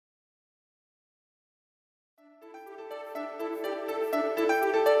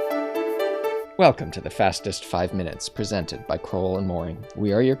Welcome to the Fastest 5 Minutes, presented by Crowell & Moring.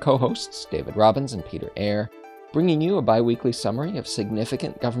 We are your co-hosts, David Robbins and Peter Eyre, bringing you a bi-weekly summary of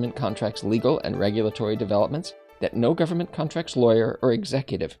significant government contracts legal and regulatory developments that no government contracts lawyer or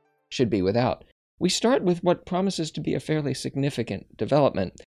executive should be without. We start with what promises to be a fairly significant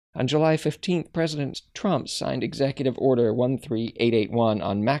development. On July 15th, President Trump signed Executive Order 13881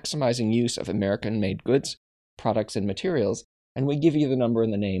 on maximizing use of American-made goods, products, and materials, and we give you the number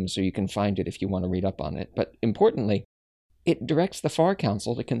and the name so you can find it if you want to read up on it. But importantly, it directs the FAR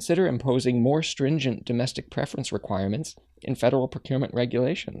Council to consider imposing more stringent domestic preference requirements in federal procurement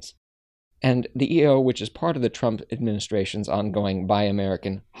regulations. And the EO, which is part of the Trump administration's ongoing Buy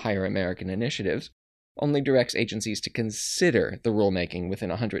American, Hire American initiatives, only directs agencies to consider the rulemaking within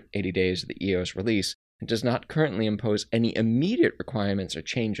 180 days of the EO's release and does not currently impose any immediate requirements or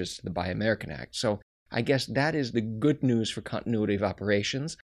changes to the Buy American Act. So I guess that is the good news for continuity of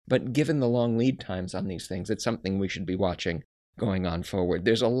operations, but given the long lead times on these things, it's something we should be watching going on forward.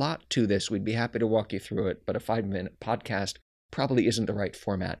 There's a lot to this. We'd be happy to walk you through it, but a 5-minute podcast probably isn't the right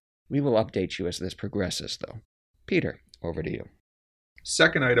format. We will update you as this progresses, though. Peter, over to you.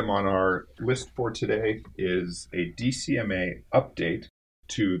 Second item on our list for today is a DCMA update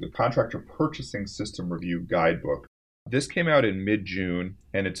to the Contractor Purchasing System Review Guidebook. This came out in mid-June,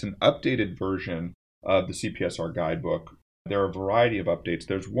 and it's an updated version of the CPSR guidebook. There are a variety of updates.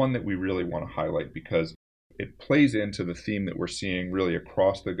 There's one that we really want to highlight because it plays into the theme that we're seeing really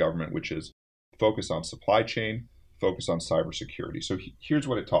across the government, which is focus on supply chain, focus on cybersecurity. So here's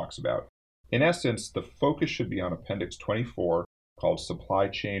what it talks about. In essence, the focus should be on Appendix 24, called Supply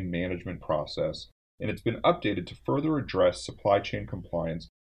Chain Management Process, and it's been updated to further address supply chain compliance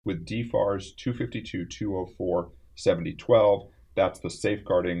with DFARS 252-204-7012. That's the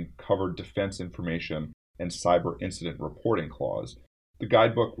Safeguarding Covered Defense Information and Cyber Incident Reporting Clause. The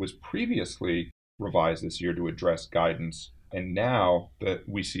guidebook was previously revised this year to address guidance, and now that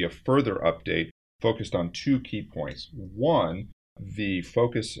we see a further update focused on two key points. One, the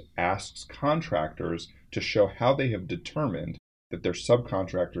focus asks contractors to show how they have determined that their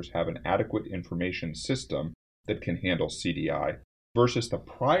subcontractors have an adequate information system that can handle CDI, versus the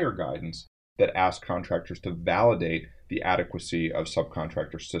prior guidance that asks contractors to validate the adequacy of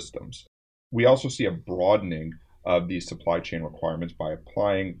subcontractor systems. We also see a broadening of these supply chain requirements by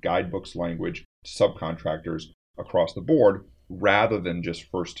applying guidebooks language to subcontractors across the board rather than just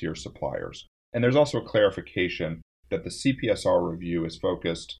first-tier suppliers. And there's also a clarification that the CPSR review is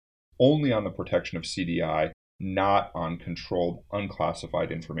focused only on the protection of CDI, not on controlled,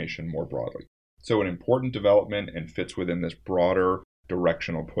 unclassified information more broadly. So an important development and fits within this broader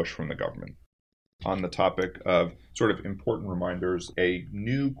directional push from the government. On the topic of sort of important reminders, a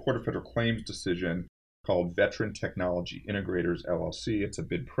new Court of Federal Claims decision called Veteran Technology Integrators, LLC. It's a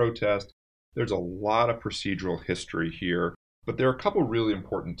bid protest. There's a lot of procedural history here, but there are a couple really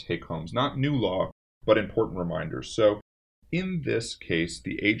important take-homes, not new law, but important reminders. So in this case,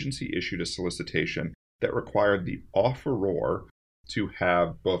 the agency issued a solicitation that required the offeror to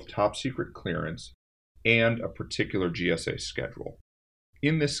have both top secret clearance and a particular GSA schedule.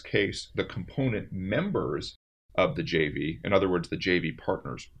 In this case, the component members of the JV, in other words, the JV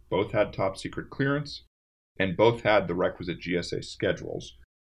partners, both had top secret clearance and both had the requisite GSA schedules.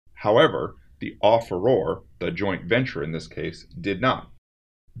 However, the offeror, the joint venture in this case, did not.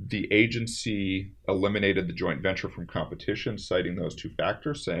 The agency eliminated the joint venture from competition, citing those two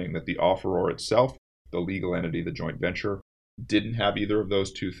factors, saying that the offeror itself, the legal entity, the joint venture, didn't have either of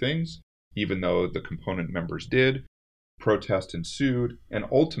those two things, even though the component members did. Protest ensued, and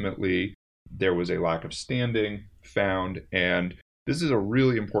ultimately there was a lack of standing found. And this is a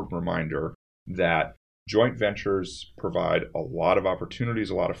really important reminder that joint ventures provide a lot of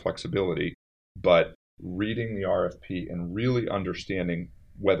opportunities, a lot of flexibility, but reading the RFP and really understanding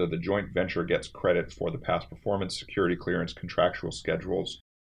whether the joint venture gets credit for the past performance, security clearance, contractual schedules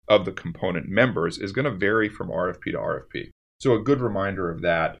of the component members is going to vary from RFP to RFP. So a good reminder of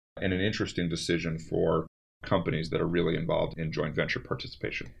that, and an interesting decision for companies that are really involved in joint venture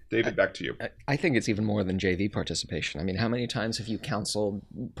participation. David, back to you. I think it's even more than JV participation. I mean, how many times have you counseled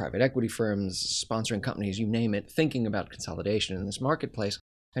private equity firms, sponsoring companies, you name it, thinking about consolidation in this marketplace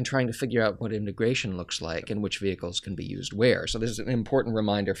and trying to figure out what integration looks like and which vehicles can be used where. So this is an important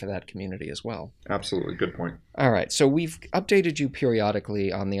reminder for that community as well. Absolutely. Good point. All right. So we've updated you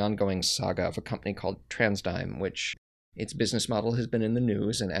periodically on the ongoing saga of a company called TransDigm, which its business model has been in the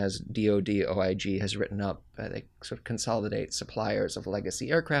news, and as DoD OIG has written up, they sort of consolidate suppliers of legacy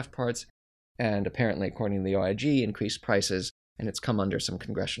aircraft parts, and apparently, according to the OIG, increase prices, and it's come under some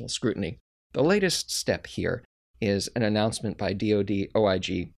congressional scrutiny. The latest step here is an announcement by DoD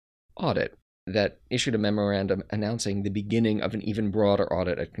OIG audit. that issued a memorandum announcing the beginning of an even broader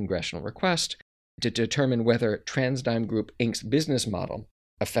audit at congressional request to determine whether TransDigm Group Inc.'s business model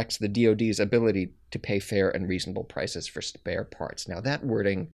affects the DoD's ability to pay fair and reasonable prices for spare parts. Now, that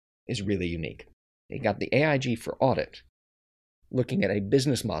wording is really unique. They got the AIG for audit, looking at a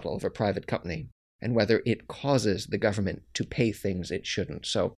business model of a private company and whether it causes the government to pay things it shouldn't.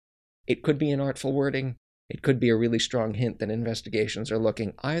 So it could be an artful wording. It could be a really strong hint that investigations are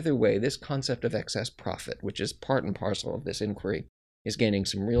looking. Either way, this concept of excess profit, which is part and parcel of this inquiry, is gaining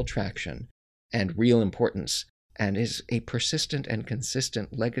some real traction and real importance, and is a persistent and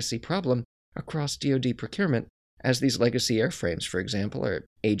consistent legacy problem across DoD procurement, as these legacy airframes, for example, are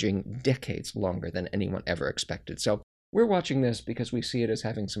aging decades longer than anyone ever expected. So we're watching this because we see it as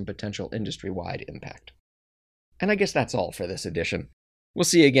having some potential industry-wide impact. And I guess that's all for this edition. We'll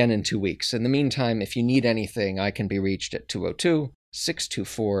see you again in 2 weeks. In the meantime, if you need anything, I can be reached at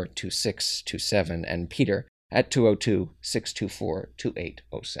 202-624-2627 and Peter at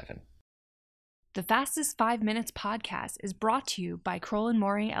 202-624-2807. The Fastest 5 Minutes podcast is brought to you by Crowell &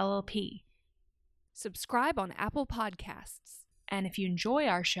 Mooring LLP. Subscribe on Apple Podcasts. And if you enjoy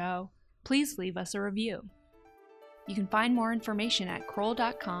our show, please leave us a review. You can find more information at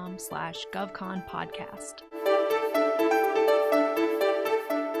kroll.com/govconpodcast.